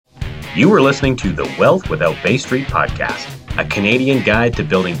You are listening to the Wealth Without Bay Street podcast, a Canadian guide to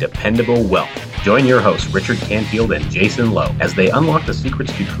building dependable wealth. Join your hosts, Richard Canfield and Jason Lowe, as they unlock the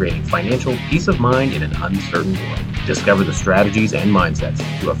secrets to creating financial peace of mind in an uncertain world. Discover the strategies and mindsets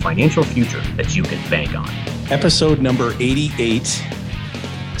to a financial future that you can bank on. Episode number 88,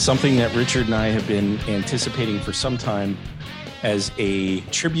 something that Richard and I have been anticipating for some time as a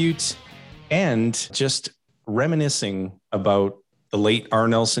tribute and just reminiscing about the late R.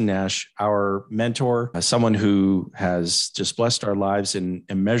 Nelson Nash, our mentor, someone who has just blessed our lives in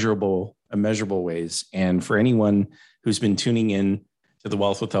immeasurable ways. And for anyone who's been tuning in to the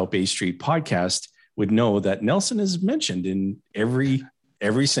Wealth Without Bay Street podcast would know that Nelson is mentioned in every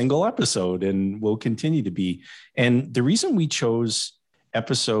single episode and will continue to be. And the reason we chose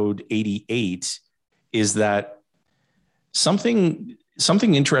episode 88 is that something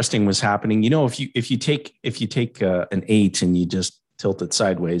interesting was happening. You know, if you take an 8 and you just tilt it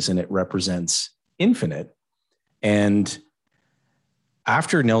sideways and it represents infinite. And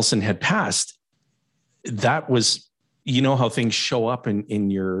after Nelson had passed, that was, you know, how things show up in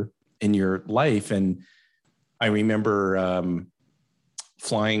your life. And I remember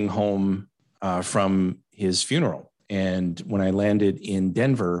flying home from his funeral. And when I landed in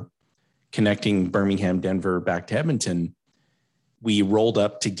Denver, connecting Birmingham, Denver back to Edmonton, we rolled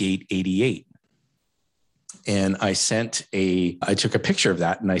up to gate 88. And I took a picture of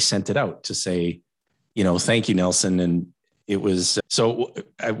that and I sent it out to say, you know, thank you, Nelson. And it was, so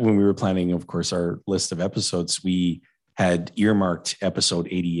when we were planning, of course, our list of episodes, we had earmarked episode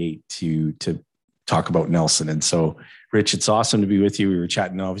 88 to talk about Nelson. And so, Rich, it's awesome to be with you. We were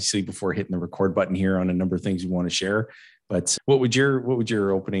chatting, obviously, before hitting the record button here on a number of things we want to share. But what would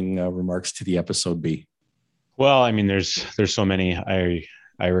your opening remarks to the episode be? Well, I mean, there's so many.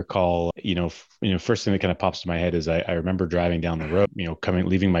 I recall, first thing that kind of pops to my head is I remember driving down the road,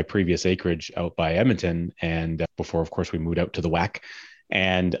 leaving my previous acreage out by Edmonton, and before, of course, we moved out to the WAC,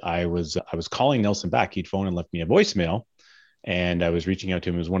 and I was calling Nelson back. He'd phoned and left me a voicemail, and I was reaching out to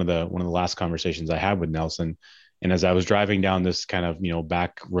him. It was one of the last conversations I had with Nelson. And as I was driving down this kind of,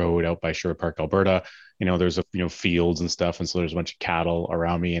 back road out by Sherwood Park, Alberta, there's fields and stuff, and so there's a bunch of cattle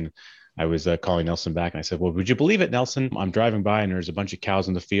around me, and I was calling Nelson back and I said, well, would you believe it, Nelson? I'm driving by and there's a bunch of cows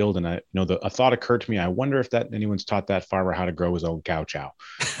in the field. And a thought occurred to me. I wonder if anyone's taught that farmer how to grow his own cow chow.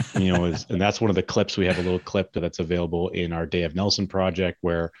 And that's one of the clips. We have a little clip that's available in our Day of Nelson project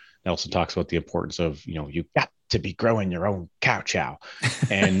where Nelson talks about the importance of, you got to be growing your own cow chow.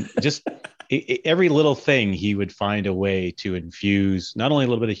 And just every little thing he would find a way to infuse not only a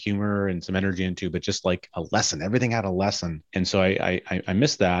little bit of humor and some energy into, but just like a lesson. Everything had a lesson. And so I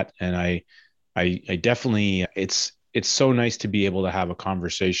miss that. And I definitely, it's so nice to be able to have a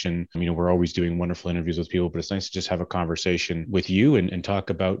conversation. We're always doing wonderful interviews with people, but it's nice to just have a conversation with you and talk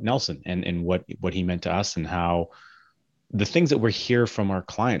about Nelson and what he meant to us and how the things that we hear from our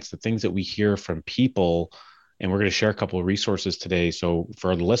clients, the things that we hear from people. And we're going to share a couple of resources today. So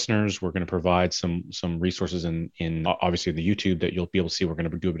for the listeners, we're going to provide some resources in obviously the YouTube that you'll be able to see. We're going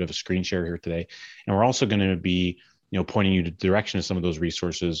to do a bit of a screen share here today. And we're also going to be, pointing you to the direction of some of those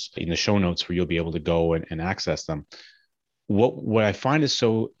resources in the show notes where you'll be able to go and access them. What I find is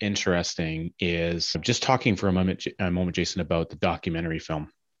so interesting is just talking for a moment, Jason, about the documentary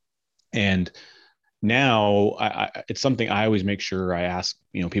film. And now it's something I always make sure I ask,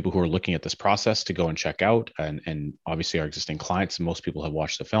 people who are looking at this process to go and check out, and obviously our existing clients, and most people have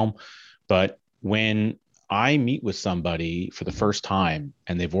watched the film. But when I meet with somebody for the first time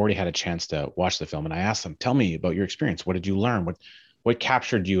and they've already had a chance to watch the film, and I ask them, tell me about your experience. What did you learn? What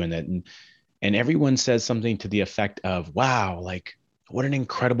captured you in it? And everyone says something to the effect of, wow, like what an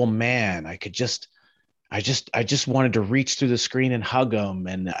incredible man. I just wanted to reach through the screen and hug him.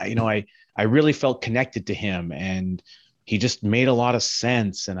 And I really felt connected to him, and he just made a lot of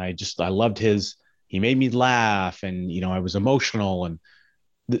sense. And I loved he made me laugh, and, I was emotional. And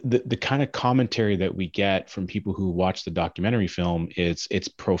the kind of commentary that we get from people who watch the documentary film it's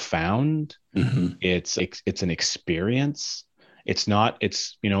profound. Mm-hmm. It's an experience. It's kind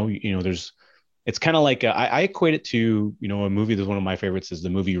of like I equate it to, a movie that's one of my favorites is the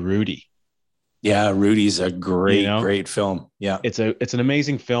movie Rudy. Yeah, Rudy's a great film. Yeah. It's an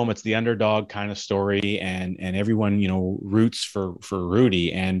amazing film. It's the underdog kind of story, and everyone, roots for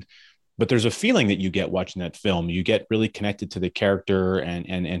Rudy. But there's a feeling that you get watching that film. You get really connected to the character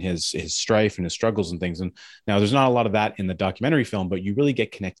and his strife and his struggles and things. And now there's not a lot of that in the documentary film, but you really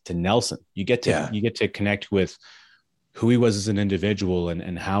get connected to Nelson. You get to connect with who he was as an individual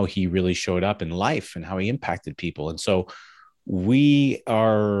and how he really showed up in life and how he impacted people. And so we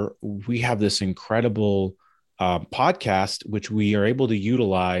have this incredible podcast, which we are able to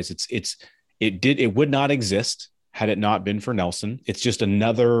utilize. It would not exist had it not been for Nelson. It's just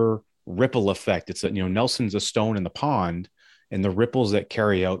another ripple effect. It's that, Nelson's a stone in the pond, and the ripples that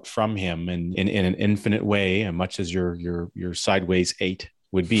carry out from him in an infinite way, and much as your sideways 8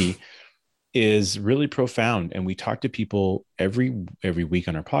 would be, is really profound. And we talk to people every week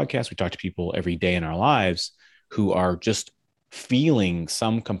on our podcast. We talk to people every day in our lives who are just feeling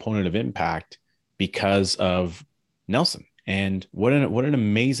some component of impact because of Nelson. And what an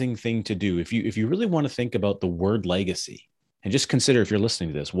amazing thing to do. If you really want to think about the word legacy, and just consider, if you're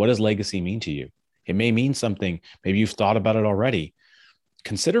listening to this, what does legacy mean to you? It may mean something. Maybe you've thought about it already.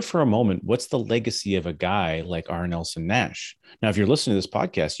 Consider for a moment, what's the legacy of a guy like R. Nelson Nash? Now, if you're listening to this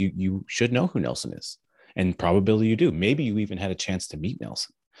podcast, you should know who Nelson is, and probably you do. Maybe you even had a chance to meet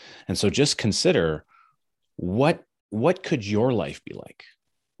Nelson. And so just consider, what could your life be like?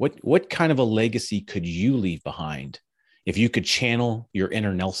 What kind of a legacy could you leave behind if you could channel your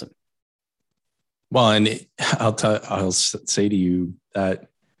inner Nelson? Well, and I'll say to you that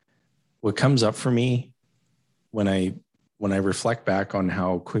what comes up for me when I reflect back on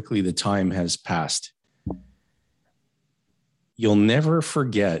how quickly the time has passed, you'll never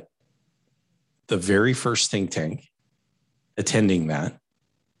forget the very first think tank, attending that,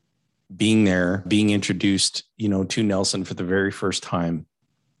 being there, being introduced, to Nelson for the very first time.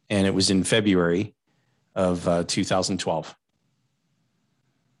 And it was in February of 2012.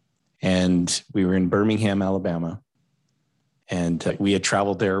 And we were in Birmingham, Alabama. And we had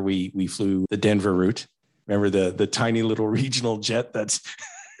traveled there. We flew the Denver route. Remember the tiny little regional jet that's,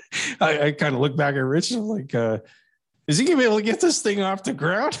 I kind of look back at Rich and I'm like, is he going to be able to get this thing off the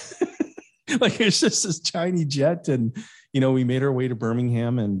ground? Like, it's just this tiny jet. And, we made our way to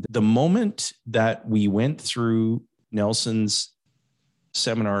Birmingham. And the moment that we went through Nelson's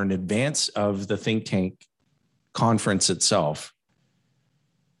seminar in advance of the think tank conference itself,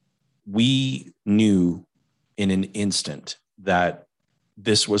 we knew in an instant that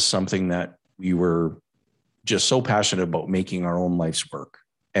this was something that we were just so passionate about, making our own life's work.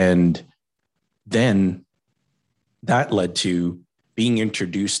 And then that led to being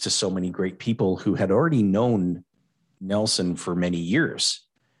introduced to so many great people who had already known Nelson for many years.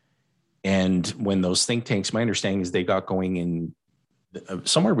 And when those think tanks, my understanding is they got going in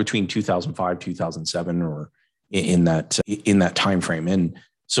somewhere between 2005, 2007, or in that time frame. And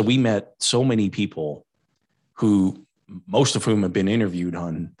so we met so many people who, most of whom have been interviewed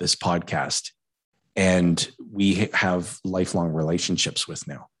on this podcast, and we have lifelong relationships with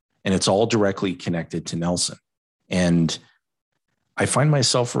now. And it's all directly connected to Nelson. And I find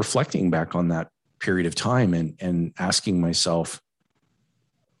myself reflecting back on that period of time and asking myself,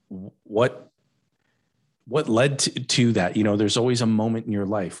 what led to that? There's always a moment in your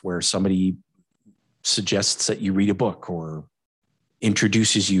life where somebody suggests that you read a book or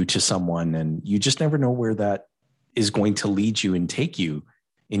introduces you to someone, and you just never know where that is going to lead you and take you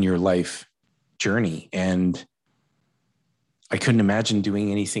in your life journey. And I couldn't imagine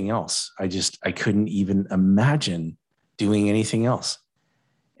doing anything else. I couldn't even imagine doing anything else.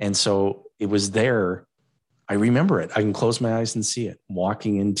 And so it was there. I remember it. I can close my eyes and see it,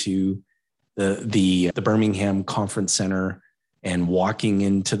 walking into the Birmingham Conference Center and walking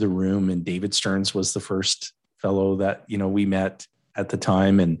into the room. And David Stearns was the first fellow that, we met at the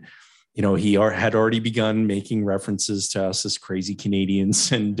time. And, he had already begun making references to us as crazy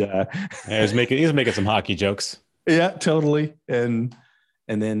Canadians. And he was making some hockey jokes. Yeah, totally. And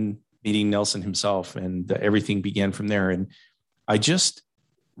then meeting Nelson himself, and everything began from there. And I just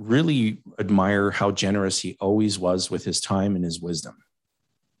really admire how generous he always was with his time and his wisdom.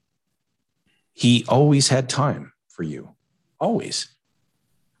 He always had time for you. Always.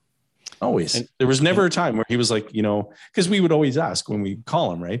 And there was never a time where he was like, because we would always ask when we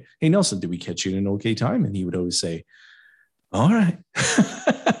call him, right? Hey, Nelson, did we catch you in an okay time? And he would always say, all right.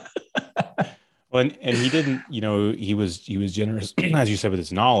 Well, and he didn't, he was generous, as you said, with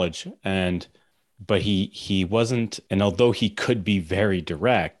his knowledge, but he wasn't, and although he could be very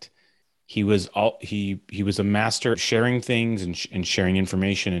direct, he was a master of sharing things and sharing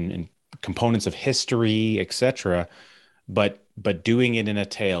information and components of history, etc. But doing it in a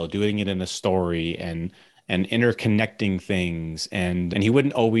tale, doing it in a story, and interconnecting things. And he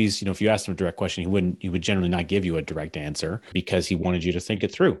wouldn't always, if you asked him a direct question, he would generally not give you a direct answer, because he wanted you to think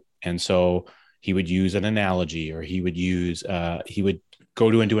it through. And so he would use an analogy, or he would go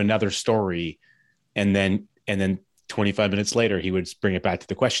into another story, and then 25 minutes later, he would bring it back to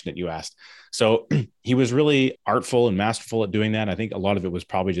the question that you asked. So he was really artful and masterful at doing that. I think a lot of it was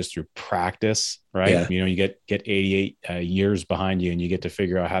probably just through practice, right? Yeah. You get 88 years behind you, and you get to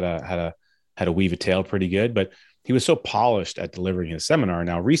figure out how how to weave a tale pretty good, but he was so polished at delivering his seminar.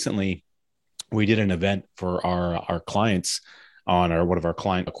 Now, recently we did an event for our clients on one of our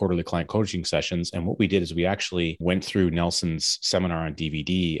quarterly client coaching sessions. And what we did is we actually went through Nelson's seminar on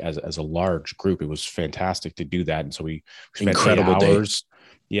DVD as a large group. It was fantastic to do that. And so we spent Incredible 8 hours. Day.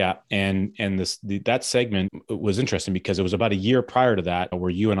 Yeah. And that segment was interesting because it was about a year prior to that where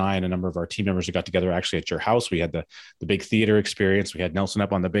you and I and a number of our team members got together actually at your house. We had the big theater experience. We had Nelson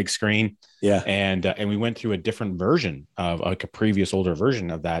up on the big screen. Yeah. And we went through a different version of like a previous older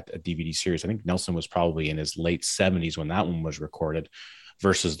version of that DVD series. I think Nelson was probably in his late 70s when that one was recorded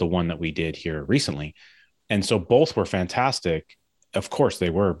versus the one that we did here recently. And so both were fantastic. Of course they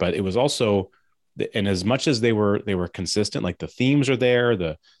were, but it was also, and as much as they were consistent, like the themes are there,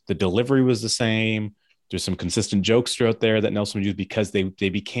 the delivery was the same. There's some consistent jokes throughout there that Nelson would use because they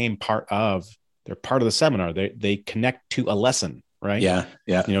became they're part of the seminar. They connect to a lesson, right? Yeah.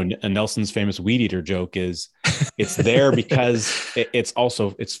 Yeah. You know, Nelson's famous weed eater joke is it's there because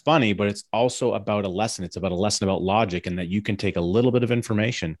it's funny, but it's also about a lesson. It's about a lesson about logic and that you can take a little bit of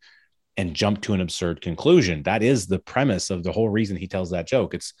information and jump to an absurd conclusion. That is the premise of the whole reason he tells that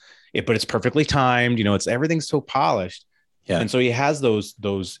joke. But it's perfectly timed, you know, everything's so polished. Yeah. And so he has those,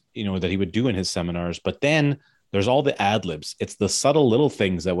 you know, that he would do in his seminars, but then there's all the ad libs. It's the subtle little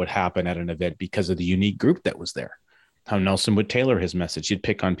things that would happen at an event because of the unique group that was there. How Nelson would tailor his message. He'd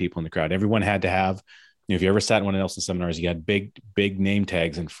pick on people in the crowd. Everyone had to have, you know, if you ever sat in one of Nelson's seminars, you had big name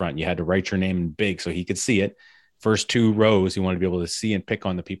tags in front. You had to write your name in big so he could see it. First 2 rows, he wanted to be able to see and pick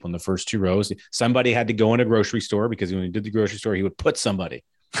on the people in the first 2 rows. Somebody had to go in a grocery store because when he did the grocery store, he would put somebody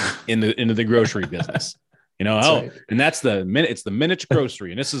into the grocery business. You know, right. And that's it's the Minich grocery.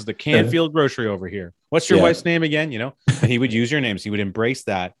 And this is the Canfield grocery over here. What's your wife's name again? You know, and he would use your names. He would embrace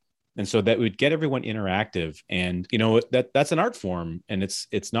that. And so that would get everyone interactive. And, you know, that's an art form and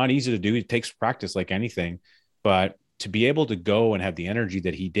it's not easy to do. It takes practice like anything, but to be able to go and have the energy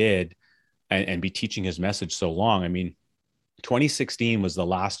that he did and be teaching his message so long. I mean, 2016 was the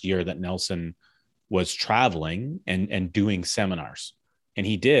last year that Nelson was traveling and doing seminars. And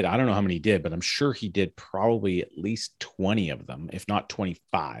he did, I don't know how many he did, but I'm sure he did probably at least 20 of them, if not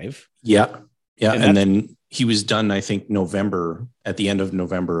 25. Yeah. Yeah. And then he was done, I think, at the end of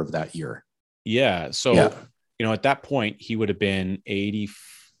November of that year. Yeah. So, you know, at that point, he would have been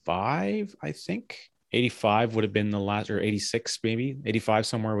 85, I think. 85 would have been the last, or 86, maybe 85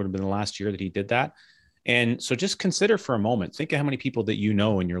 somewhere would have been the last year that he did that. And so just consider for a moment, think of how many people that you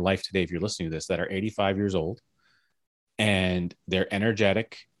know in your life today, if you're listening to this, that are 85 years old and they're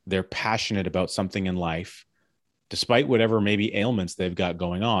energetic, they're passionate about something in life, despite whatever maybe ailments they've got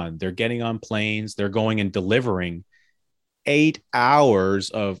going on. They're getting on planes, they're going and delivering 8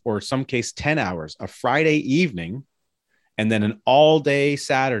 hours or some case 10 hours, a Friday evening, and then an all day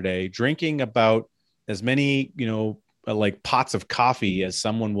Saturday, drinking about as many, you know, like pots of coffee as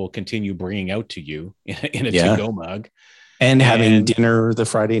someone will continue bringing out to you in a to-go mug. And having dinner the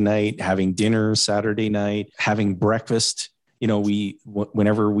Friday night, having dinner Saturday night, having breakfast. You know,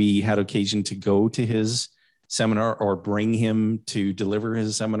 whenever we had occasion to go to his seminar or bring him to deliver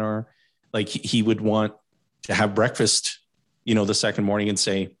his seminar, like he would want to have breakfast, you know, the second morning and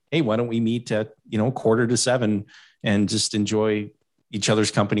say, hey, why don't we meet at, you know, 6:45 and just enjoy each other's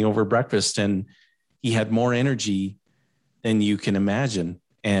company over breakfast. And he had more energy than you can imagine.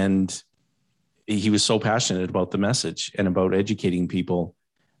 And he was so passionate about the message and about educating people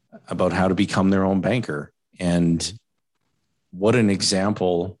about how to become their own banker. And what an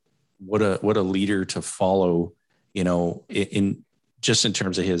example, what a leader to follow, you know, in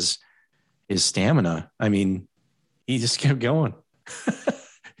terms of his stamina. I mean, he just kept going.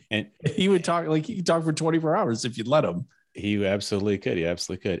 And he could talk for 24 hours if you'd let him. He absolutely could. He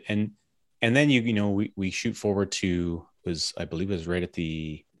absolutely could. And then you know, we shoot forward to I believe it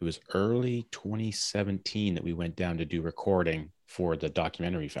was early 2017 that we went down to do recording for the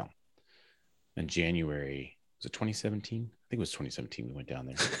documentary film in January. Was it 2017? I think it was 2017. We went down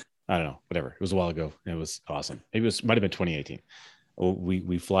there. I don't know, whatever. It was a while ago. It was awesome. Might have been 2018.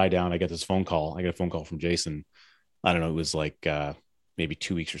 We fly down. I got a phone call from Jason. I don't know. It was like maybe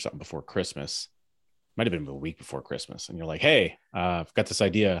 2 weeks or something before Christmas. Might have been a week before Christmas. And you're like, hey, I've got this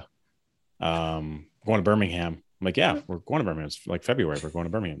idea. Going to Birmingham. I'm like, yeah, we're going to Birmingham. It's like February. We're going to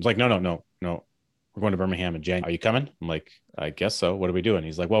Birmingham. It's like, no. We're going to Birmingham in January. Are you coming? I'm like, I guess so. What are we doing?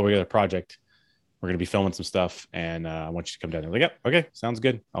 He's like, well, we got a project. We're going to be filming some stuff. And I want you to come down. I'm like, yeah, okay. Sounds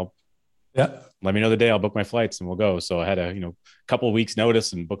good. Let me know the day. I'll book my flights and we'll go. So I had a couple of weeks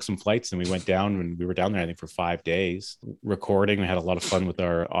notice and booked some flights. And we went down and we were down there, I think, for 5 days recording. We had a lot of fun with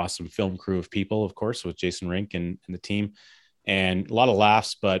our awesome film crew of people, of course, with Jason Rink and the team. and a lot of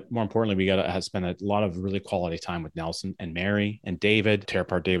laughs, but more importantly, we got to spend a lot of really quality time with Nelson and Mary and David, tear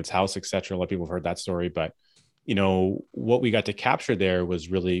apart David's house, etc. A lot of people have heard that story, but what we got to capture there was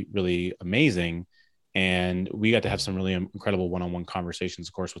really, really amazing. And we got to have some really incredible one-on-one conversations,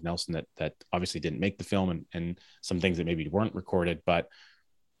 of course, with Nelson that obviously didn't make the film, and some things that maybe weren't recorded, but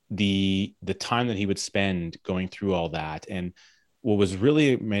the time that he would spend going through all that. And what was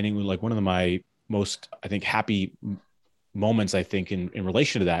really amazing, like one of my most, I think, happy moments, I think, in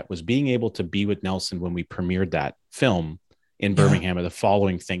relation to that was being able to be with Nelson when we premiered that film in Birmingham at the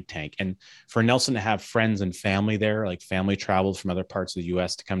following think tank. And for Nelson to have friends and family there, like family traveled from other parts of the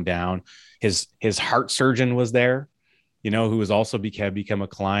US to come down. His heart surgeon was there, who was also become a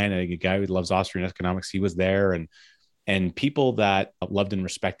client, a guy who loves Austrian economics. He was there, and people that loved and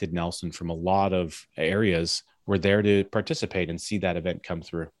respected Nelson from a lot of areas were there to participate and see that event come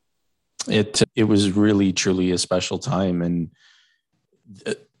through. It was really, truly a special time. And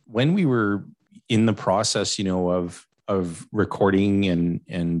when we were in the process, of recording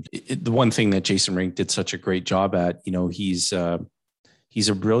and the one thing that Jason Rink did such a great job at, he's a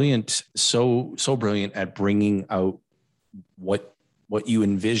brilliant, so brilliant at bringing out what you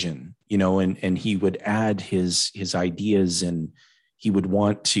envision, and he would add his ideas, and he would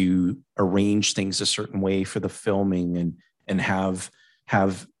want to arrange things a certain way for the filming and have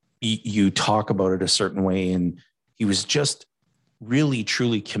you talk about it a certain way. And he was just really,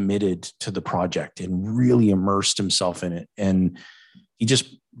 truly committed to the project and really immersed himself in it. And he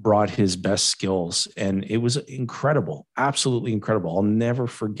just brought his best skills, and it was incredible, absolutely incredible. I'll never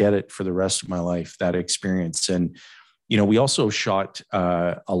forget it for the rest of my life, that experience. And, we also shot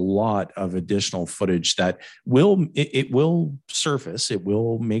a lot of additional footage that will surface, it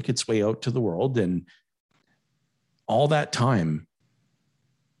will make its way out to the world. And all that time,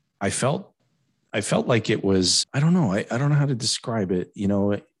 I felt like it was, I don't know how to describe it.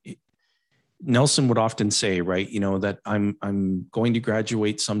 Nelson would often say, right, that I'm going to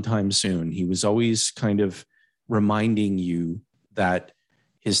graduate sometime soon. He was always kind of reminding you that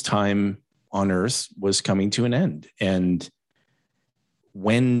his time on Earth was coming to an end. And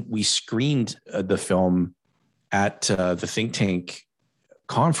when we screened the film at the think tank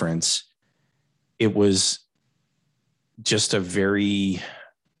conference, it was just a very,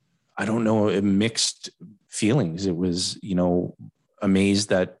 I don't know, mixed feelings. It was, amazed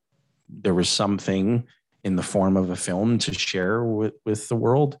that there was something in the form of a film to share with the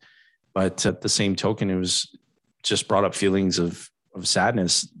world. But at the same token, it was just brought up feelings of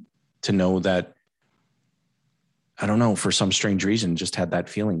sadness to know that, I don't know, for some strange reason, just had that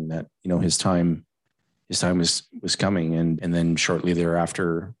feeling that, his time was coming. And then shortly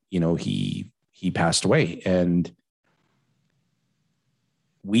thereafter, he passed away. And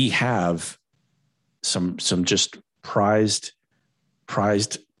we have some just prized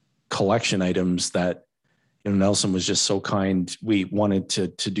collection items that, Nelson was just so kind. We wanted to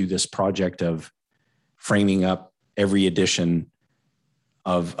do this project of framing up every edition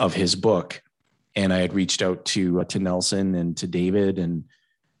of his book. And I had reached out to Nelson and to David, and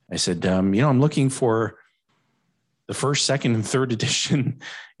I said, I'm looking for the first, second, and third edition,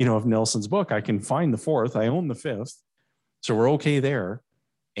 of Nelson's book. I can find the fourth. I own the fifth. So we're okay there.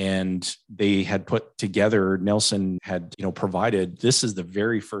 And they had put together, Nelson had, provided, this is the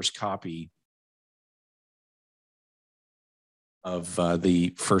very first copy of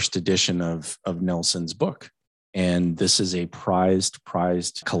the first edition of Nelson's book. And this is a prized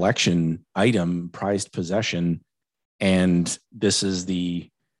collection item, prized possession. And this is the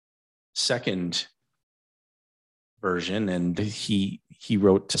second version. And he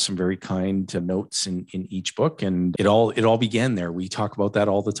wrote some very kind notes in each book. And it all began there. We talk about that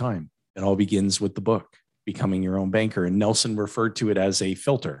all the time. It all begins with the book, Becoming Your Own Banker. And Nelson referred to it as a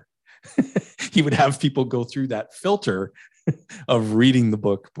filter. He would have people go through that filter of reading the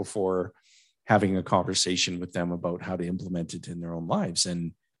book before having a conversation with them about how to implement it in their own lives.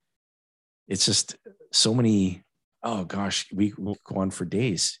 And it's just so many, oh gosh, we will go on for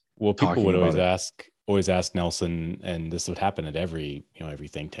days. Well, people would always ask Nelson, and this would happen at every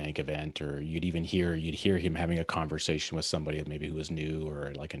think tank event, or you'd hear him having a conversation with somebody maybe who was new,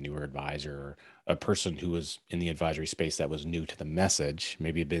 or like a newer advisor, or a person who was in the advisory space that was new to the message.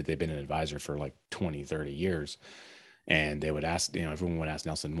 Maybe they've been an advisor for like 20, 30 years. And they would ask, everyone would ask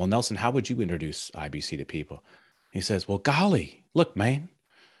Nelson, well, Nelson, how would you introduce IBC to people? He says, well, golly, look, man,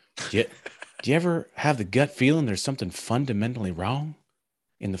 do you ever have the gut feeling there's something fundamentally wrong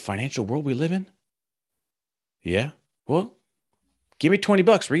in the financial world we live in? Yeah. Well, give me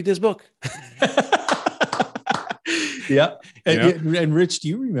 $20, read this book. Yeah. You know? And Rich, do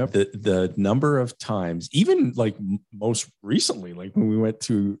you remember the number of times, even like most recently, like when we went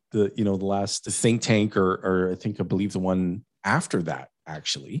to the, the last think tank or I believe the one after that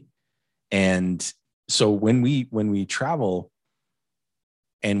actually. And so when we travel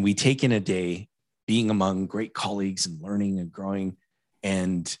and we take in a day being among great colleagues and learning and growing,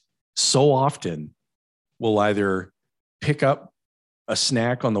 and so often we'll either pick up a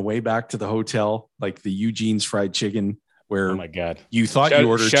snack on the way back to the hotel, like the Eugene's fried chicken, where oh my God, you thought you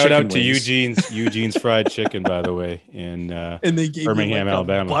ordered shout chicken out to wings. Eugene's fried chicken, by the way, in And they gave Birmingham, you like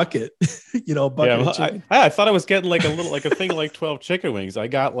Alabama. a bucket, a bucket of chicken. I thought I was getting like a thing of like 12 chicken wings. I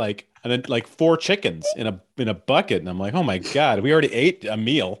got like 4 chickens in a bucket, and I'm like, oh my God, we already ate a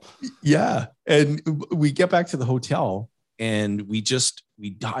meal. Yeah, and we get back to the hotel and we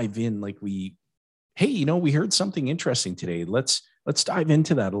dive in like hey, we heard something interesting today. Let's dive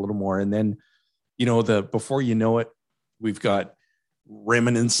into that a little more. And then, before you know it, we've got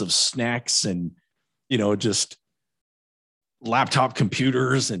remnants of snacks and, just laptop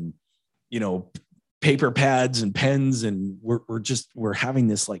computers and, paper pads and pens. And we're having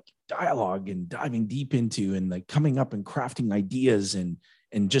this like dialogue and diving deep into and like coming up and crafting ideas and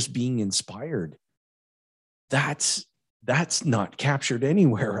just being inspired. That's not captured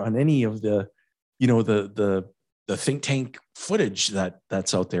anywhere on any of the, the think tank footage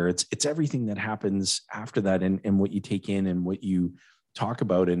that's out there. It's everything that happens after that and what you take in and what you talk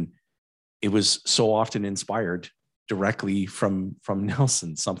about. And it was so often inspired directly from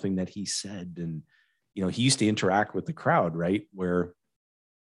Nelson, something that he said. And, he used to interact with the crowd, right? Where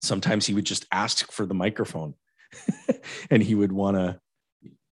sometimes he would just ask for the microphone and he would want to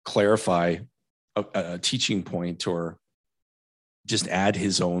clarify a teaching point or just add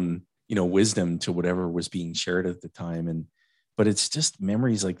his own, wisdom to whatever was being shared at the time. But it's just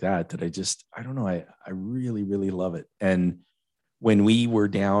memories like that I don't know. I really, really love it. And when we were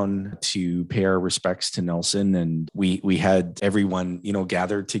down to pay our respects to Nelson and we had everyone,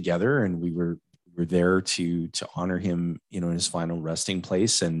 gathered together and we were there to honor him, in his final resting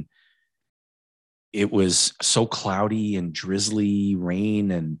place. And it was so cloudy and drizzly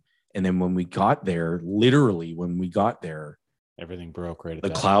rain. And then when we got there, literally when we got there, everything broke right at the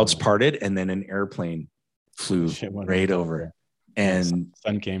that clouds moment. Parted and then an airplane flew right over. And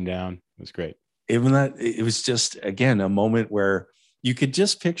sun came down. It was great. Even that, it was just, again, a moment where you could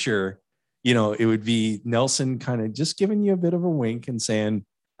just picture, it would be Nelson kind of just giving you a bit of a wink and saying,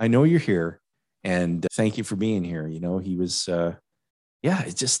 I know you're here and thank you for being here. He was,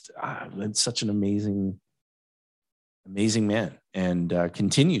 it's just, it's such an amazing man and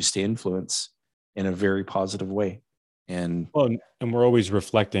continues to influence in a very positive way. And we're always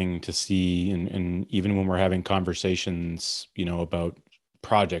reflecting to see, and even when we're having conversations, about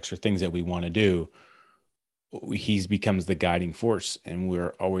projects or things that we want to do, he becomes the guiding force. And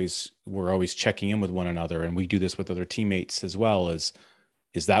we're always checking in with one another. And we do this with other teammates as well. Is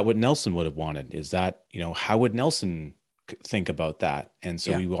that what Nelson would have wanted? Is that, how would Nelson think about that? And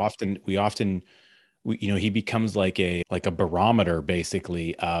so we often, he becomes like a barometer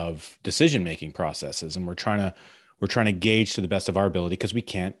basically of decision-making processes. And we're trying to gauge to the best of our ability, because we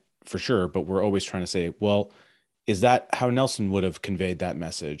can't for sure, but we're always trying to say, well, is that how Nelson would have conveyed that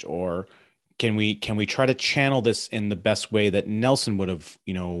message? Or can we try to channel this in the best way that Nelson would have,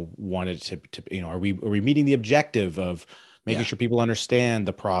 wanted to, are we meeting the objective of making sure people understand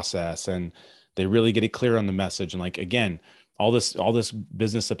the process and they really get it clear on the message? And like, again, all this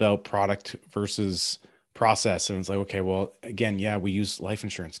business about product versus process. And it's like, okay, well, again, we use life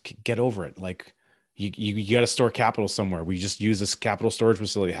insurance. Get over it. Like, you got to store capital somewhere. We just use this capital storage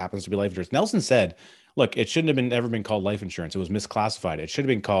facility. It happens to be life insurance. Nelson said, look, it shouldn't have ever been called life insurance. It was misclassified. It should have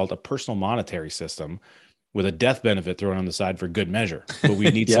been called a personal monetary system with a death benefit thrown on the side for good measure. But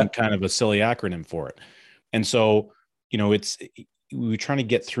we need some kind of a silly acronym for it. And so, we're trying to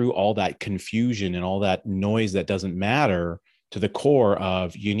get through all that confusion and all that noise that doesn't matter to the core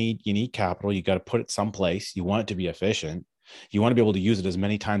of you need capital. You got to put it someplace. You want it to be efficient. You want to be able to use it as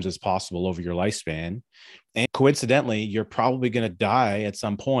many times as possible over your lifespan. And coincidentally, you're probably going to die at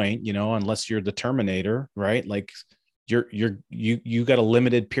some point, unless you're the Terminator, right? Like you got a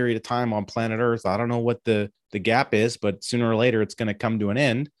limited period of time on planet Earth. I don't know what the gap is, but sooner or later it's going to come to an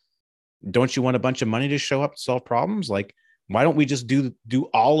end. Don't you want a bunch of money to show up to solve problems? Like, why don't we just do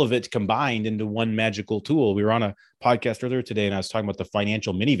all of it combined into one magical tool? We were on a podcast earlier today and I was talking about the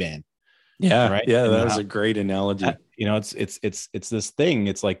financial minivan. Yeah. Right. Yeah. That was a great analogy. It's this thing.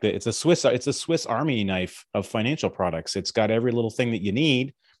 It's like it's a Swiss Army knife of financial products. It's got every little thing that you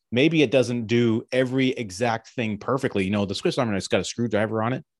need. Maybe it doesn't do every exact thing perfectly. The Swiss Army knife's got a screwdriver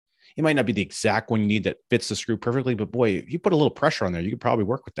on it. It might not be the exact one you need that fits the screw perfectly, but boy, if you put a little pressure on there, you could probably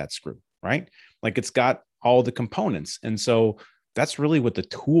work with that screw, right? Like it's got all the components. And so that's really what the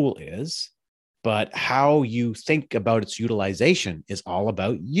tool is. But how you think about its utilization is all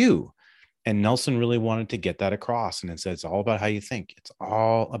about you. And Nelson really wanted to get that across. And it says it's all about how you think. It's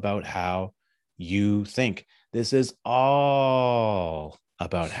all about how you think. This is all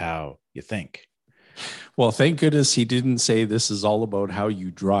about how you think. Well, thank goodness he didn't say this is all about how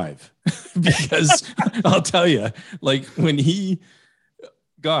you drive, because I'll tell you, like when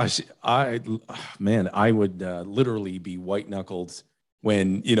gosh, I would literally be white knuckled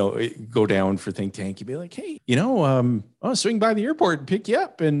when, go down for Think Tank. You'd be like, hey, I'll swing by the airport and pick you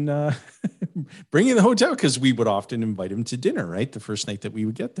up and bring you to the hotel, because we would often invite him to dinner, right? The first night that we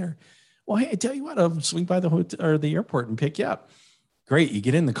would get there. Well, hey, I tell you what, I'll swing by the hotel or the airport and pick you up. Great. You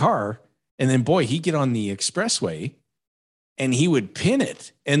get in the car, and then boy, he'd get on the expressway and he would pin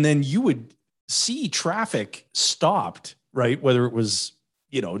it. And then you would see traffic stopped, right? Whether it was,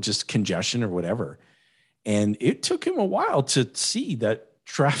 just congestion or whatever. And it took him a while to see that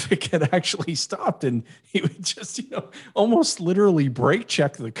traffic had actually stopped. And he would just, almost literally brake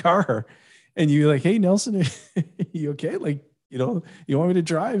check the car. And you're like, hey, Nelson, are you okay? Like, you want me to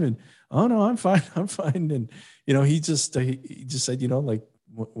drive? And, oh, no, I'm fine. I'm fine. And, he just said, like,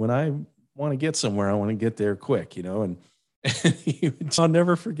 when I want to get somewhere, I want to get there quick, and I'll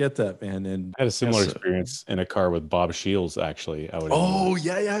never forget that, man. And I had a similar experience in a car with Bob Shields, actually. Yeah.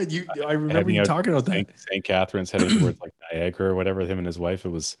 I remember you talking about that. St. Catharines heading towards like Niagara or whatever, him and his wife. It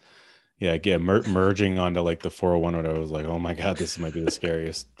was, again, merging onto like the 401. And I was like, oh my God, this might be the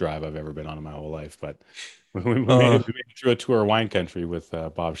scariest drive I've ever been on in my whole life. But we made it through a tour of wine country with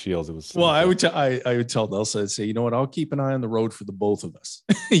Bob Shields. It was I would tell Nelson, I'd say, you know what, I'll keep an eye on the road for the both of us.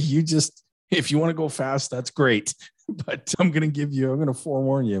 If you want to go fast, that's great. But I'm going to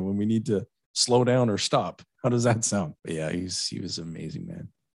forewarn you when we need to slow down or stop. How does that sound? But yeah, he was amazing, man.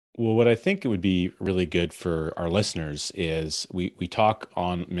 Well, what I think it would be really good for our listeners is we talk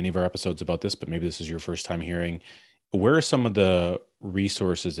on many of our episodes about this, but maybe this is your first time hearing. Where are some of the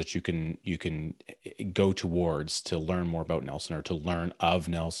resources that you can go towards to learn more about Nelson, or to learn of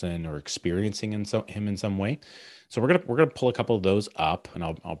Nelson, or experiencing him in some way? So we're gonna pull a couple of those up, and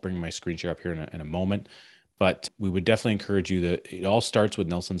I'll bring my screen share up here in a moment. But we would definitely encourage you that it all starts with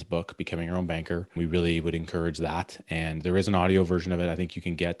Nelson's book, Becoming Your Own Banker. We really would encourage that. And there is an audio version of it I think you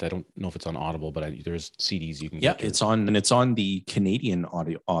can get. I don't know if it's on Audible, but there's CDs you can get. Yeah, it's on the Canadian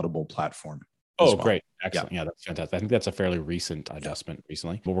Audible platform. Oh, well. Great. Excellent. Yeah, that's fantastic. I think that's a fairly recent adjustment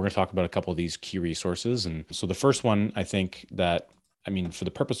recently. But we're going to talk about a couple of these key resources. And so the first one, I think that, for the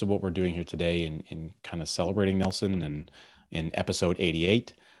purpose of what we're doing here today in kind of celebrating Nelson and in episode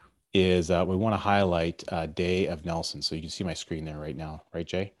 88, is we want to highlight Day of Nelson. So you can see my screen there right now, right,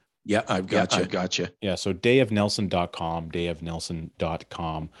 Jay? Yeah, I've got you. Yeah, so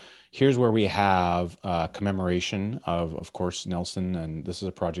dayofnelson.com. Here's where we have commemoration of course, Nelson. And this is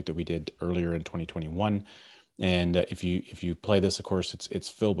a project that we did earlier in 2021. And if you play this, of course, it's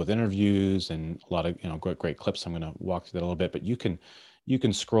filled with interviews and a lot of great clips. I'm going to walk through that a little bit, but you can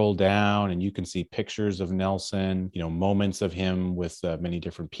scroll down and you can see pictures of Nelson, moments of him with many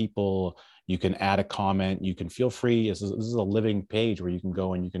different people. You can add a comment. You can feel free. This is a living page where you can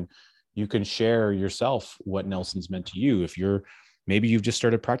go and you can share yourself what Nelson's meant to you. If maybe you've just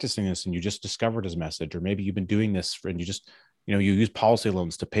started practicing this and you just discovered his message, or maybe you've been doing this and you just, you use policy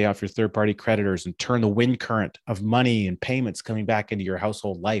loans to pay off your third-party creditors and turn the wind current of money and payments coming back into your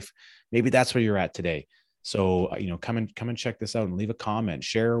household life. Maybe that's where you're at today. So, come and check this out and leave a comment,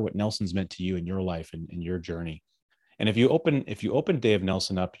 share what Nelson's meant to you in your life and in your journey. And if you open Day of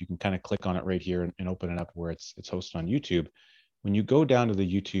Nelson up, you can kind of click on it right here and open it up where it's hosted on YouTube. When you go down to the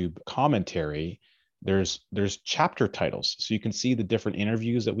YouTube commentary, there's chapter titles. So you can see the different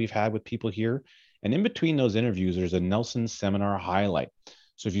interviews that we've had with people here. And in between those interviews, there's a Nelson seminar highlight.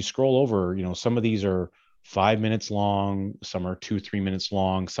 So if you scroll over, some of these are 5 minutes long, some are 2-3 minutes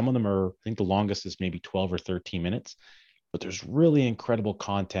long. Some of them are, I think the longest is maybe 12 or 13 minutes. But there's really incredible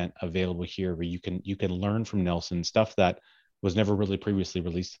content available here where you can learn from Nelson, stuff that was never really previously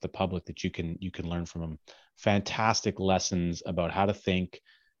released to the public that you can learn from him. Fantastic lessons about how to think,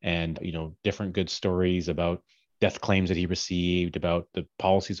 and different good stories about death claims that he received, about the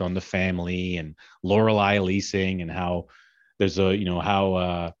policies on the family and Lorelei leasing, and how there's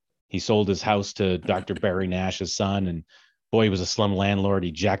how he sold his house to Dr. Barry Nash's son, and boy, he was a slum landlord.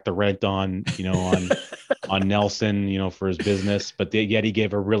 He jacked the rent on on Nelson, for his business, but yet he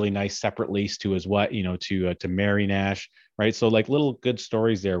gave a really nice separate lease to his to Mary Nash, right? So like little good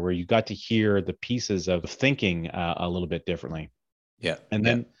stories there where you got to hear the pieces of thinking a little bit differently. Yeah. And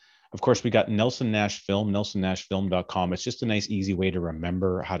then Of course, we got Nelson Nash Film, nelsonnashfilm.com. It's just a nice, easy way to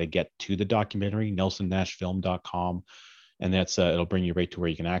remember how to get to the documentary, nelsonnashfilm.com. And that's it'll bring you right to where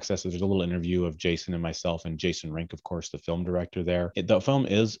you can access it. There's a little interview of Jason and myself and Jason Rink, of course, the film director there. The film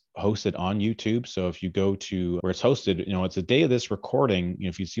is hosted on YouTube. So if you go to where it's hosted, it's the day of this recording.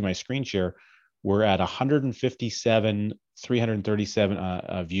 If you see my screen share, we're at 337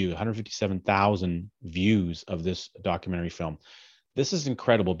 views, 157,000 views of this documentary film. This is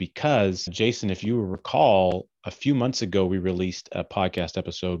incredible because, Jason, if you recall, a few months ago, we released a podcast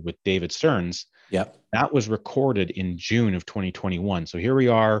episode with David Stearns. Yep. That was recorded in June of 2021. So here we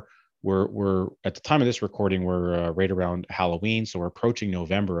are. We're at the time of this recording, we're right around Halloween. So we're approaching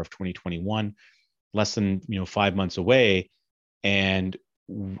November of 2021, less than 5 months away. And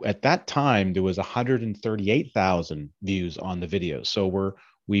at that time, there was 138,000 views on the video. So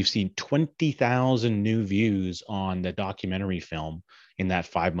we've seen 20,000 new views on the documentary film in that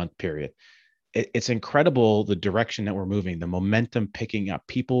 5-month period. It's incredible the direction that we're moving, the momentum picking up,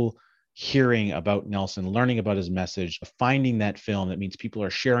 people hearing about Nelson, learning about his message, finding that film. That means people are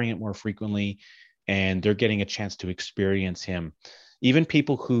sharing it more frequently and they're getting a chance to experience him. Even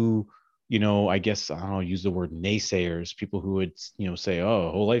people who, I guess, I don't know, use the word naysayers, people who would, say,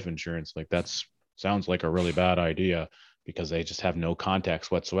 oh, whole life insurance, like that's sounds like a really bad idea because they just have no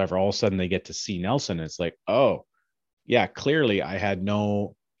context whatsoever. All of a sudden they get to see Nelson. And it's like, oh, yeah, clearly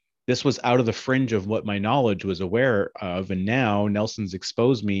this was out of the fringe of what my knowledge was aware of. And now Nelson's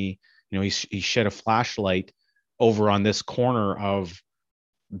exposed me, he shed a flashlight over on this corner of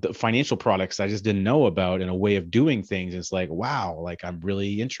the financial products I just didn't know about and a way of doing things. It's like, wow, like I'm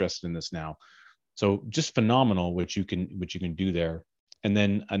really interested in this now. So just phenomenal, what you can do there. And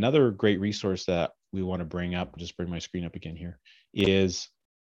then another great resource that we want to bring up, just bring my screen up again here, is,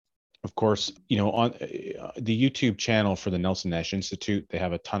 of course, on the YouTube channel for the Nelson Nash Institute. They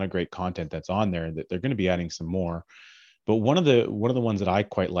have a ton of great content that's on there that they're going to be adding some more. But one of the ones that I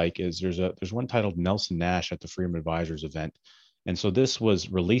quite like is there's one titled Nelson Nash at the Freedom Advisors event. And so this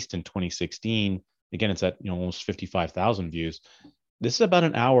was released in 2016. Again, it's at almost 55,000 views. This is about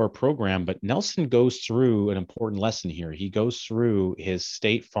an hour program, but Nelson goes through an important lesson here. He goes through his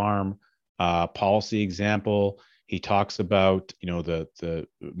State Farm policy example. He talks about the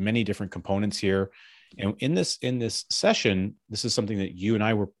many different components here. And in this session, this is something that you and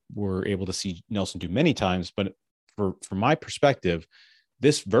I were able to see Nelson do many times. But from my perspective,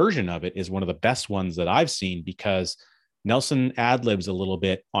 this version of it is one of the best ones that I've seen because Nelson ad-libs a little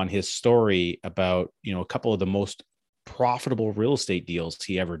bit on his story about, a couple of the most profitable real estate deals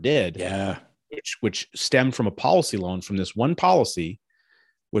he ever did. Yeah. Which stemmed from a policy loan from this one policy,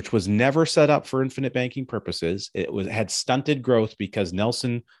 which was never set up for infinite banking purposes. It had stunted growth because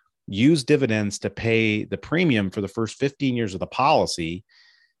Nelson used dividends to pay the premium for the first 15 years of the policy.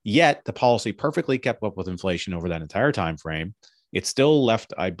 Yet the policy perfectly kept up with inflation over that entire time frame. It still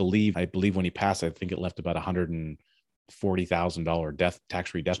left, I believe when he passed, I think it left about $140,000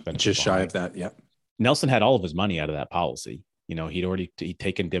 tax-free death benefit. Just shy of that, yeah. Nelson had all of his money out of that policy. He'd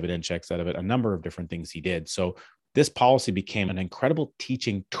taken dividend checks out of it, a number of different things he did. So this policy became an incredible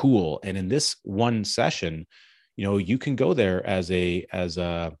teaching tool. And in this one session, you can go there as a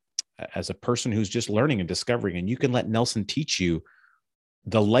person who's just learning and discovering, and you can let Nelson teach you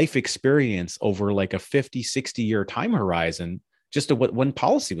the life experience over like a 50, 60 year time horizon, just to what one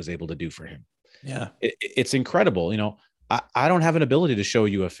policy was able to do for him. Yeah. It's incredible. I don't have an ability to show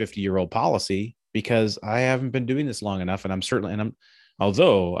you a 50-year-old policy because I haven't been doing this long enough. And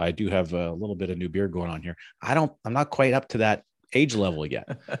although I do have a little bit of new beard going on here, I'm not quite up to that age level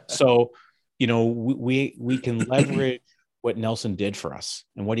yet. So, we can leverage what Nelson did for us.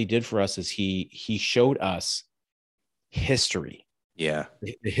 And what he did for us is he showed us history. Yeah.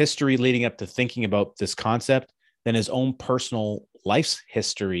 The history leading up to thinking about this concept, then his own personal life's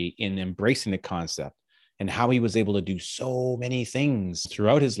history in embracing the concept and how he was able to do so many things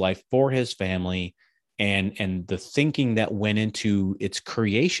throughout his life for his family and the thinking that went into its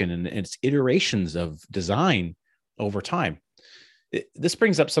creation and its iterations of design over time. This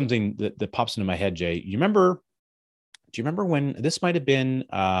brings up something that pops into my head, Jay. Do you remember when this might have been,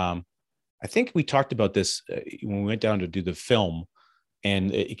 I think we talked about this when we went down to do the film.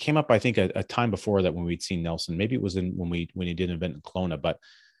 And it came up, I think, a time before that when we'd seen Nelson. Maybe it was when he did an event in Kelowna. But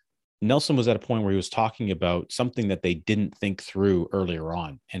Nelson was at a point where he was talking about something that they didn't think through earlier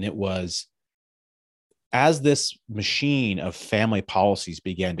on. And it was, as this machine of family policies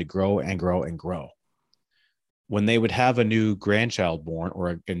began to grow and grow and grow, when they would have a new grandchild born,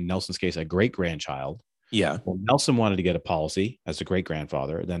 or in Nelson's case, a great grandchild, Yeah. Well, Nelson wanted to get a policy as a great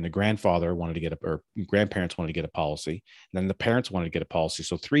grandfather. Then the grandfather wanted to get or grandparents wanted to get a policy. And then the parents wanted to get a policy.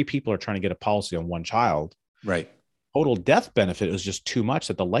 So 3 people are trying to get a policy on one child. Right. Total death benefit was just too much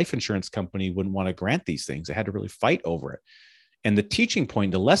that the life insurance company wouldn't want to grant these things. They had to really fight over it. And the teaching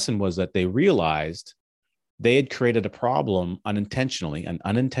point, the lesson was that they realized they had created a problem unintentionally, an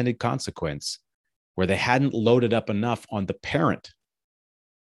unintended consequence, where they hadn't loaded up enough on the parent,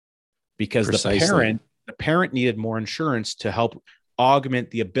 because Precisely. the parent needed more insurance to help augment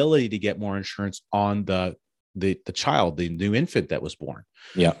the ability to get more insurance on the child, the new infant that was born.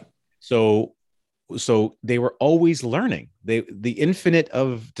 Yeah. So they were always learning. The infinite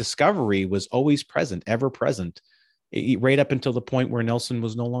of discovery was always present, ever present, right up until the point where Nelson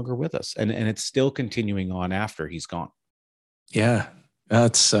was no longer with us. And it's still continuing on after he's gone. Yeah.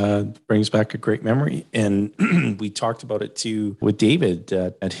 That's brings back a great memory. And we talked about it too with David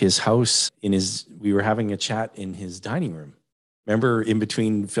at his house we were having a chat in his dining room. Remember, in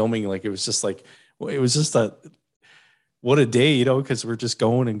between filming, like it was just what a day, because we're just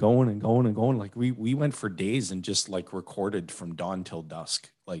going and going and going and going. Like we went for days and just like recorded from dawn till dusk,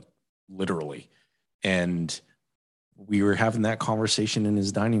 like literally. And we were having that conversation in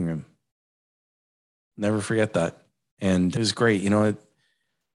his dining room. Never forget that. And it was great.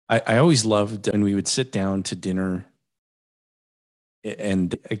 I always loved when we would sit down to dinner.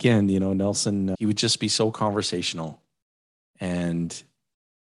 And again, Nelson, he would just be so conversational. And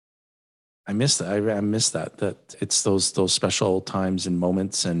I miss that. I miss that it's those special times and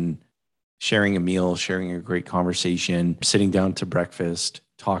moments, and sharing a meal, sharing a great conversation, sitting down to breakfast,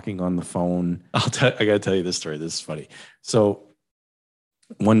 talking on the phone. I got to tell you this story. This is funny. So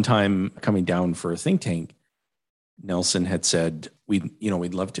one time coming down for a think tank, Nelson had said,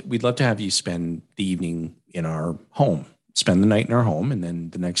 we'd love to have you spend the evening in our home, spend the night in our home. And then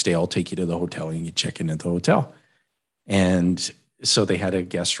the next day I'll take you to the hotel and you check in at the hotel. And so they had a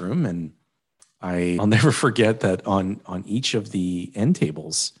guest room, and I'll never forget that on each of the end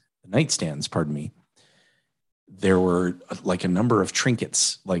tables, the nightstands, pardon me, there were like a number of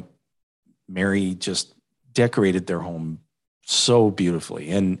trinkets. Like Mary just decorated their home so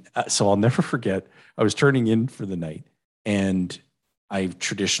beautifully. And so I'll never forget, I was turning in for the night, and I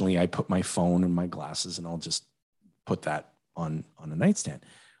put my phone and my glasses, and I'll just put that on a nightstand.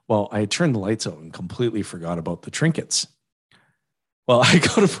 Well, I had turned the lights out and completely forgot about the trinkets. Well, I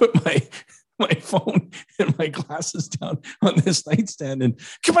go to put my phone and my glasses down on this nightstand, and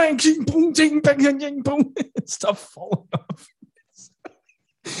boom, ding, bang, ding, boom, stuff falling off.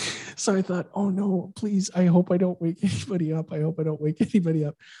 So I thought, oh no, please, I hope I don't wake anybody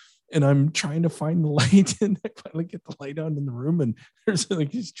up. And I'm trying to find the light, and I finally get the light on in the room, and there's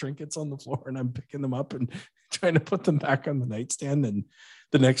like these trinkets on the floor, and I'm picking them up and trying to put them back on the nightstand. And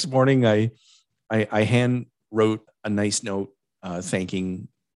the next morning I hand wrote a nice note thanking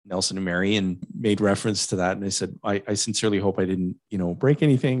Nelson and Mary, and made reference to that. And I said, I sincerely hope I didn't, break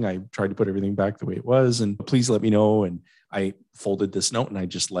anything. I tried to put everything back the way it was, and please let me know. And I folded this note and I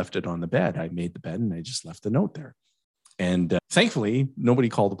just left it on the bed. I made the bed and I just left the note there. And thankfully, nobody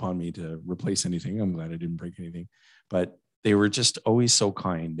called upon me to replace anything. I'm glad I didn't break anything, but they were just always so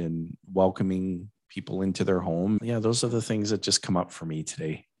kind and welcoming people into their home. Yeah, those are the things that just come up for me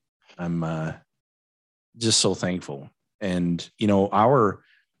today. I'm just so thankful. And,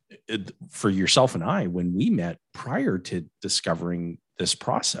 for yourself and I, when we met prior to discovering this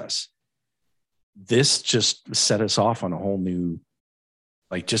process, this just set us off on a whole new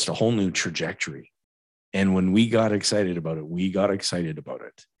trajectory. And when we got excited about it,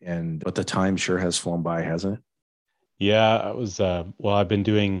 but the time sure has flown by, hasn't it? Yeah, I was, I've been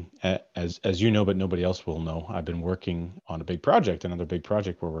doing, as you know, but nobody else will know, I've been working on another big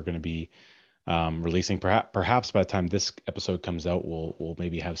project where we're going to be releasing, perhaps by the time this episode comes out, we'll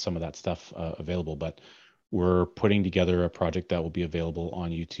maybe have some of that stuff available, but we're putting together a project that will be available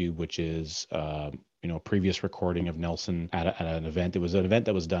on YouTube, which is, a previous recording of Nelson at an event. It was an event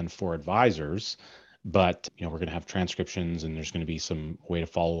that was done for advisors, but, we're going to have transcriptions, and there's going to be some way to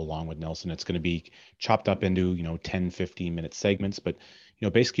follow along with Nelson. It's going to be chopped up into, 10, 15-minute segments, but,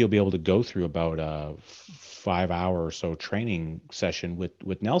 basically you'll be able to go through about a 5-hour or so training session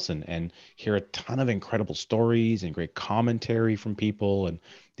with Nelson and hear a ton of incredible stories and great commentary from people, and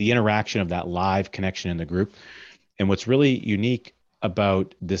the interaction of that live connection in the group. And what's really unique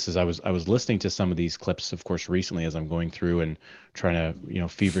about this is I was listening to some of these clips, of course, recently as I'm going through and trying to,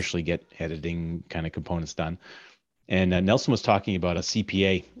 feverishly get editing kind of components done. And Nelson was talking about a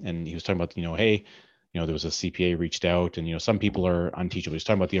CPA, and he was talking about, hey, there was a CPA reached out, and, some people are unteachable. He's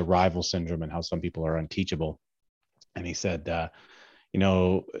talking about the arrival syndrome and how some people are unteachable. And he said,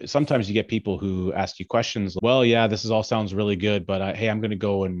 sometimes you get people who ask you questions. Well, yeah, this all sounds really good, but hey, I'm going to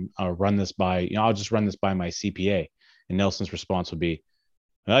go and run this by, I'll just run this by my CPA. And Nelson's response would be,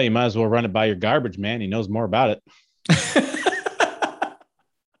 well, you might as well run it by your garbage man. He knows more about it.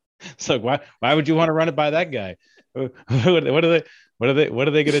 So why would you want to run it by that guy? What are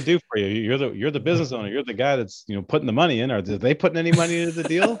they going to do for you? You're the business owner. You're the guy that's, putting the money in. Are they putting any money into the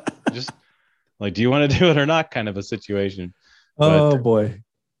deal? Just like, do you want to do it or not? Kind of a situation. Oh boy.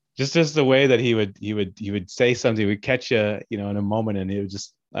 Just the way that he would say something, he would catch you, in a moment, and it would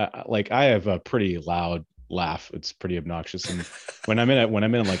just like, I have a pretty loud laugh. It's pretty obnoxious. And when I'm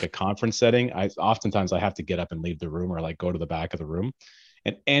in like a conference setting, oftentimes I have to get up and leave the room, or like go to the back of the room.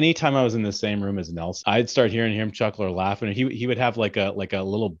 And anytime I was in the same room as Nelson, I'd start hearing him chuckle or laugh, and he would have like a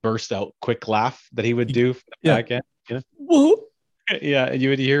little burst out quick laugh that he would do from the back end. Yeah, you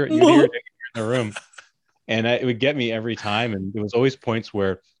would hear it in the room. And it would get me every time. And there was always points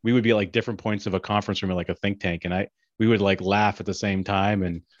where we would be at like different points of a conference room or like a think tank, and we would like laugh at the same time.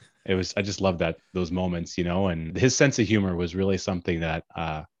 And I just loved those moments, and his sense of humor was really something that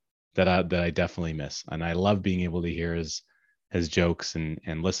I definitely miss. And I love being able to hear his jokes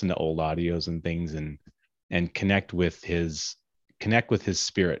and listen to old audios and things, and connect with his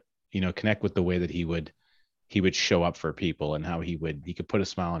spirit, connect with the way that he would show up for people, and how he could put a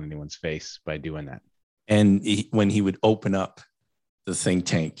smile on anyone's face by doing that. And when he would open up the think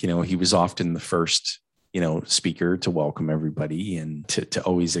tank, he was often the first, speaker to welcome everybody, and to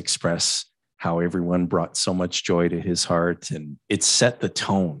always express how everyone brought so much joy to his heart. And it set the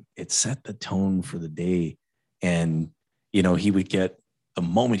tone. It set the tone for the day. And, he would get, the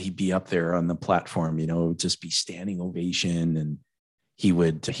moment he'd be up there on the platform, it would just be standing ovation. And he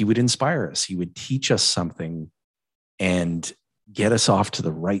would inspire us. He would teach us something and get us off to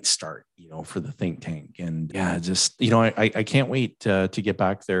the right start, for the think tank. And yeah, just, I can't wait to get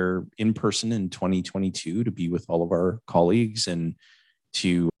back there in person in 2022 to be with all of our colleagues, and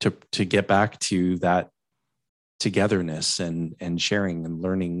to get back to that togetherness and sharing and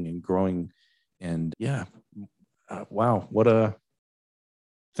learning and growing. And yeah, wow, what a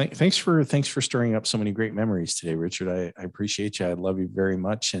thanks for stirring up so many great memories today, Richard. I appreciate you. I love you very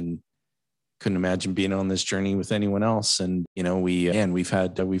much, and couldn't imagine being on this journey with anyone else. And we've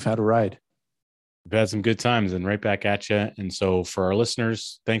had a ride. We've had some good times, and right back at you. And so for our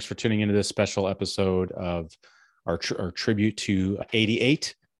listeners, thanks for tuning into this special episode of our tribute to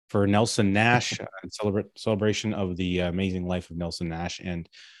 88 for Nelson Nash, celebration of the amazing life of Nelson Nash. And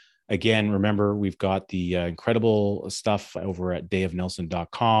again, remember, we've got the incredible stuff over at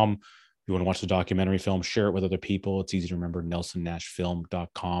dayofnelson.com. If you want to watch the documentary film, share it with other people. It's easy to remember,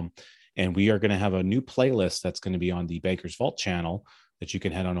 nelsonnashfilm.com. And we are going to have a new playlist that's going to be on the Banker's Vault channel that you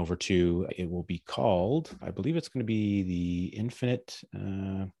can head on over to. It will be called, I believe it's going to be the Infinite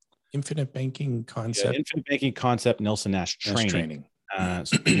Banking Concept. Infinite Banking Concept Nelson Nash Training. So there's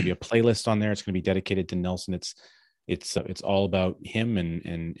going to be a playlist on there. It's going to be dedicated to Nelson. It's all about him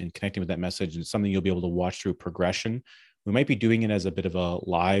and connecting with that message, and something you'll be able to watch through progression. We might be doing it as a bit of a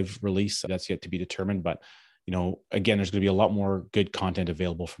live release. That's yet to be determined, but again, there's going to be a lot more good content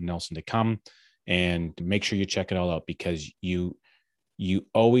available from Nelson to come, and make sure you check it all out, because you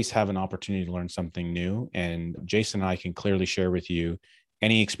always have an opportunity to learn something new. And Jason and I can clearly share with you,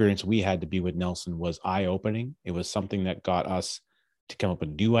 any experience we had to be with Nelson was eye-opening. It was something that got us to come up with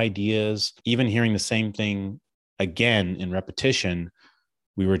new ideas. Even hearing the same thing again in repetition,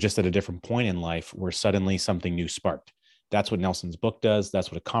 we were just at a different point in life where suddenly something new sparked. That's what Nelson's book does.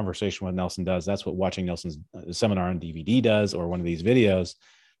 That's what a conversation with Nelson does. That's what watching Nelson's seminar on DVD does, or one of these videos.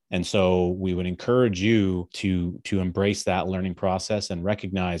 And so we would encourage you to embrace that learning process, and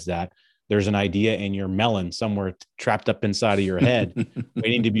recognize that there's an idea in your melon somewhere trapped up inside of your head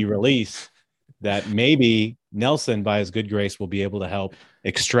waiting to be released, that maybe Nelson, by his good grace, will be able to help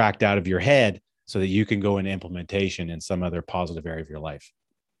extract out of your head, so that you can go into implementation in some other positive area of your life.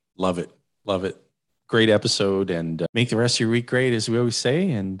 Love it. Love it. Great episode, and make the rest of your week great, as we always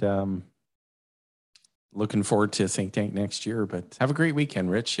say. And looking forward to Think Tank next year. But have a great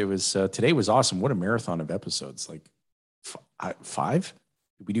weekend, Rich. It was today was awesome. What a marathon of episodes! Like 5?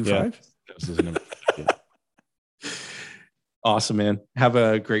 Did we do 5? Awesome, man. Have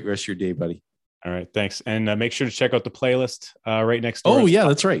a great rest of your day, buddy. All right, thanks. And make sure to check out the playlist right next to. Oh yeah,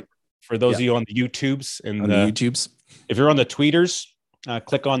 that's right. For those of you on the YouTubes and the YouTubes, if you're on the tweeters.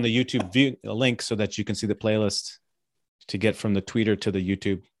 Click on the YouTube link so that you can see the playlist to get from the tweeter to the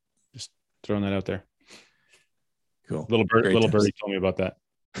YouTube. Just throwing that out there. Cool. Little birdie told me about that.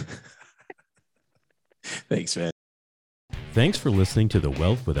 Thanks, man. Thanks for listening to the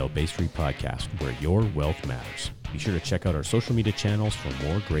Wealth Without Bay Street podcast, where your wealth matters. Be sure to check out our social media channels for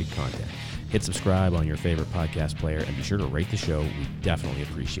more great content. Hit subscribe on your favorite podcast player and be sure to rate the show. We definitely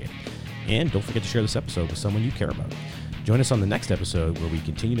appreciate it. And don't forget to share this episode with someone you care about. Join us on the next episode where we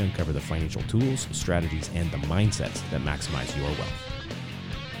continue to uncover the financial tools, strategies, and the mindsets that maximize your wealth.